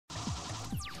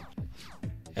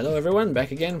Hello everyone,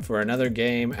 back again for another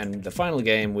game, and the final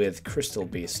game with Crystal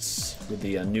Beasts, with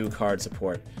the new card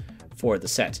support for the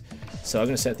set. So I'm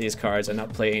going to set these cards and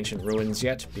not play Ancient Ruins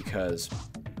yet, because...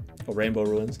 or Rainbow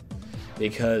Ruins,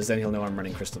 because then he'll know I'm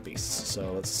running Crystal Beasts.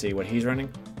 So let's see what he's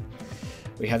running.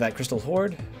 We have that Crystal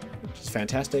Horde, which is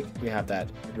fantastic. We have that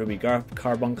Ruby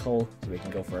Carbuncle, so we can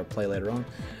go for a play later on.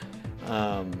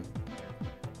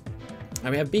 And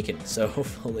we have Beacon, so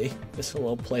hopefully this will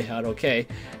all play out okay.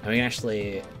 And we can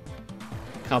actually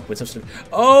come up with some sort of...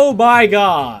 Oh my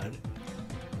god!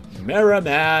 Mirror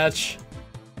match!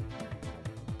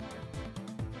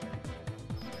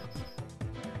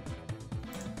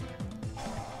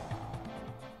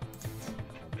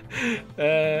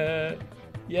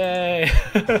 Yay!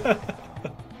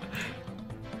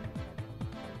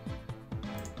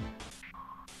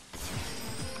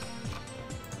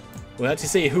 We'll have to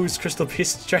see whose Crystal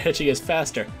Beast strategy is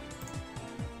faster.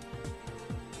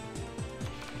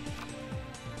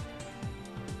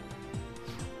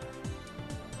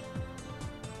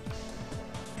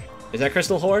 Is that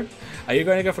Crystal Horde? Are you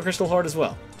going to go for Crystal Horde as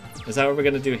well? Is that what we're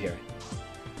going to do here?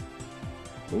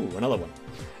 Ooh, another one.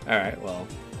 Alright, well.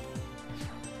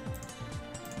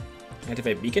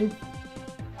 Activate Beacon?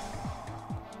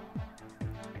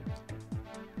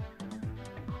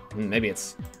 Maybe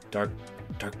it's Dark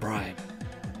Bribe.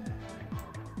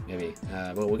 Maybe.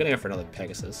 Well, we're gonna go for another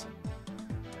Pegasus.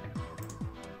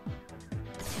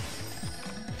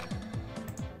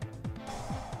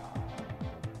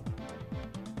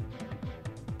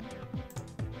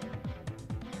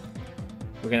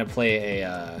 We're gonna play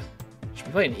a... should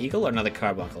we play an Eagle or another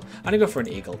Carbuncle? I'm gonna go for an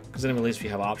Eagle, because then at least we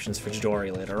have options for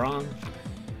Jidori later on.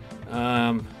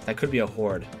 That could be a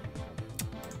Horde.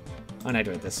 I'm not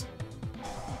doing this.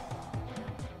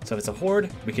 So if it's a Horde,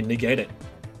 we can negate it.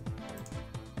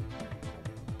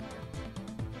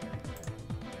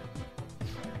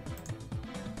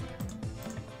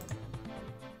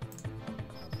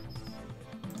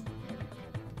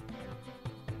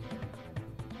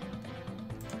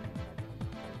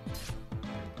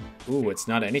 Ooh, it's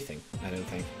not anything, I don't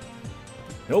think.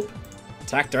 Nope.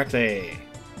 Attack directly.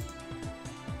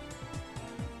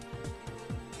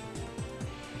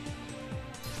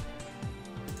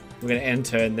 We're gonna end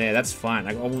turn there. That's fine.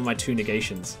 I got all of my 2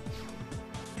 negations.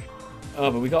 Oh,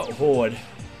 but we got Horde,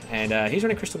 and he's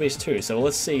running Crystal Beast too. So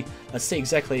let's see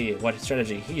exactly what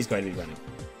strategy he's going to be running.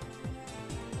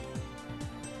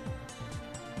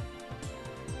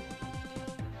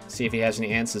 See if he has any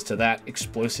answers to that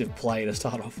explosive play to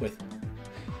start off with.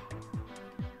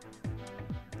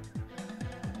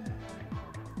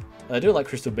 I do like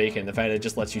Crystal Beacon, the fact that it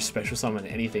just lets you special summon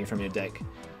anything from your deck.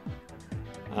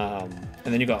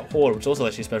 And then you got Horde, which also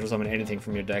lets you special summon anything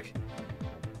from your deck.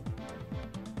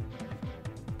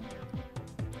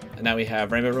 And now we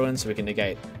have Rainbow Ruins, so we can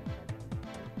negate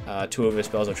 2 of his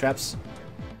spells or traps.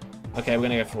 Okay, we're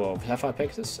gonna go for Sapphire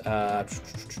Pegasus.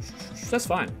 That's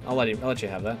fine. I'll let you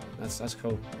have that. That's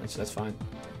cool. That's fine.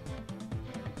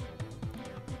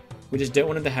 We just don't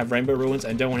want him to have Rainbow Ruins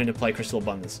and don't want him to play Crystal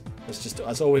Abundance.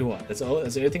 That's all we want. That's the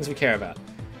only things we care about.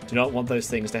 Do not want those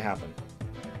things to happen.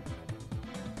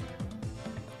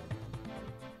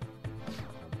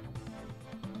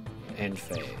 End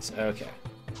phase. Okay.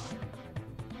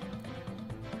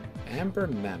 Amber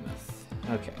Mammoth.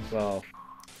 Okay, well...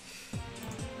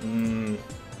 We're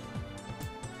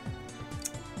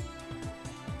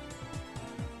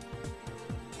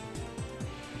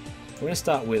going to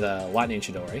start with Lightning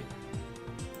Chidori.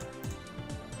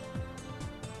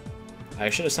 I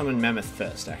should have summoned Mammoth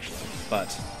first, actually,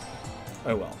 but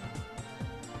oh well.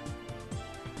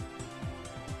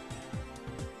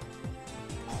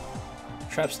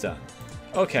 Trap's done.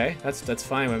 Okay, that's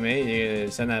fine with me. You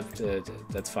send that.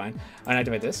 That's fine. I'll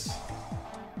activate this.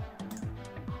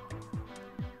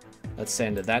 Let's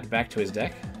send that back to his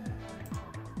deck.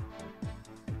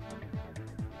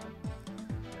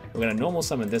 We're gonna normal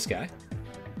summon this guy.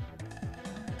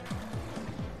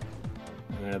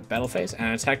 I'm gonna battle phase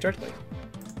and attack directly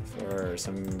for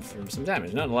some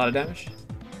damage. Not a lot of damage,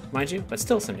 mind you, but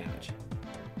still some damage.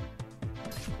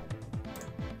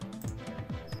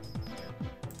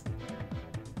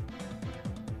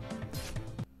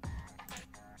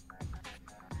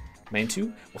 Main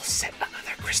 2 will set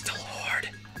another Crystal Horde.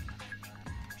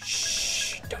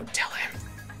 Shh, don't tell him.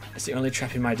 It's the only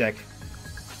trap in my deck.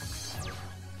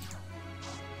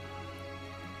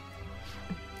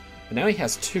 But now he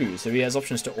has 2, so he has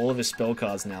options to all of his spell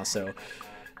cards now, so...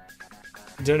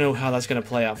 I don't know how that's going to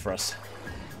play out for us.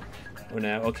 Oh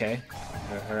no, okay.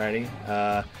 Alrighty.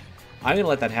 I'm going to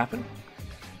let that happen.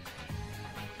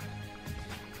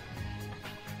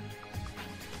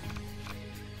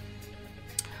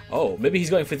 Oh, maybe he's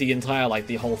going for the entire, like,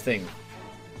 the whole thing.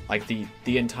 Like, the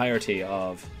entirety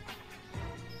of...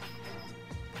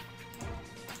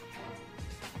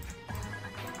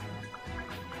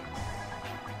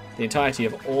 the entirety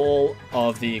of all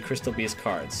of the Crystal Beast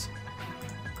cards.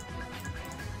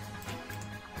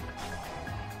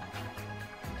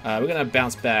 We're gonna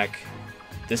bounce back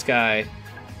this guy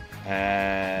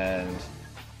and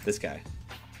this guy.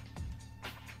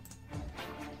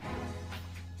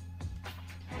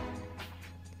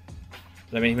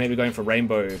 But I mean, maybe going for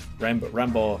Rainbow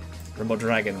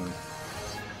Dragon.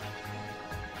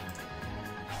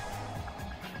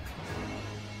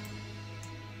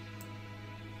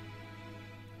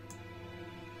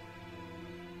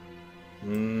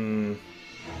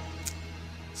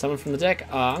 Someone from the deck?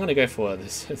 I'm gonna go for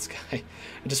this guy.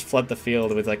 And just flood the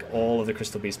field with like all of the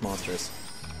Crystal Beast monsters.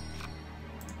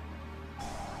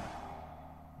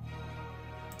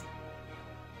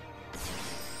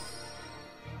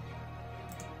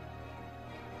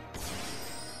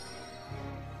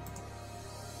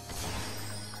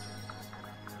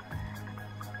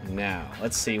 Now,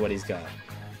 let's see what he's got.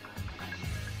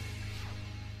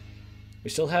 We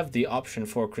still have the option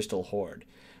for Crystal Horde.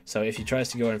 So if he tries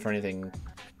to go in for anything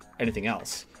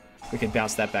else, we can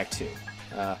bounce that back too.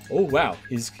 Oh wow,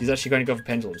 he's actually going to go for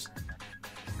pendulums.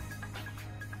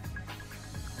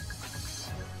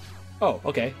 Oh,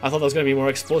 okay. I thought that was going to be more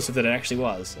explosive than it actually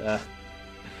was.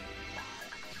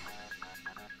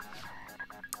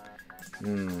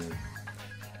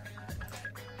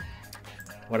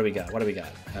 What do we got? What do we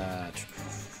got?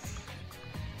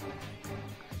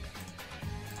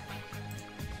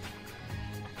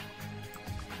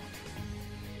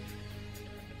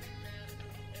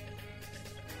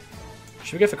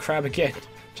 Should we go for crab again?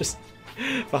 Just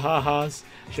for ha-has?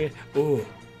 Should we?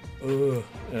 Ooh.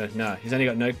 No, he's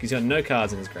got no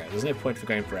cards in his grave. There's no point for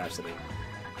going for Rhapsody.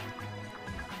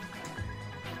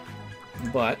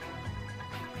 But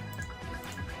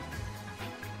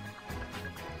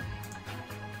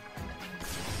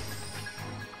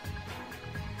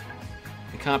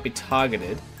it can't be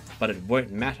targeted, but it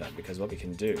won't matter because what we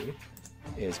can do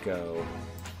is go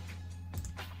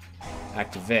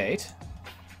activate.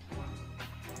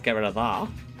 Get rid of that.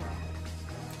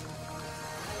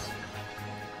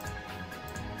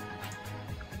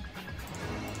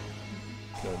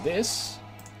 Go this.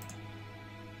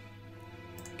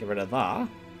 Get rid of that.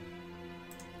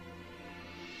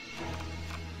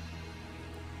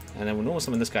 And then we'll normal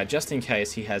summon this guy just in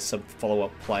case he has some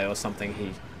follow-up play or something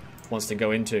he wants to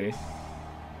go into.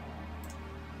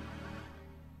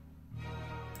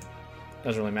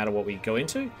 Doesn't really matter what we go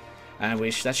into. And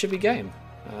that should be game.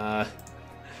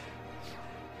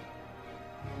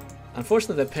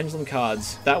 Unfortunately, the pendulum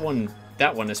cards, that one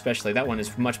especially, that one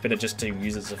is much better just to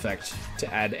use its effect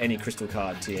to add any crystal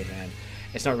card to your hand.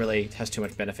 It's not really has too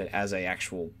much benefit as a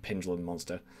actual pendulum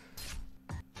monster.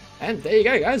 And there you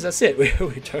go, guys. That's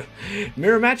it.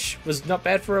 Mirror match was not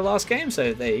bad for a last game,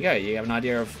 so there you go. You have an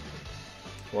idea of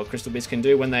what Crystal Beast can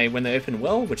do when they open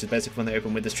well, which is basically when they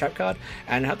open with this trap card,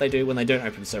 and how they do when they don't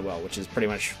open so well, which is pretty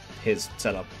much his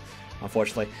setup,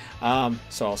 unfortunately.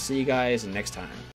 So I'll see you guys next time.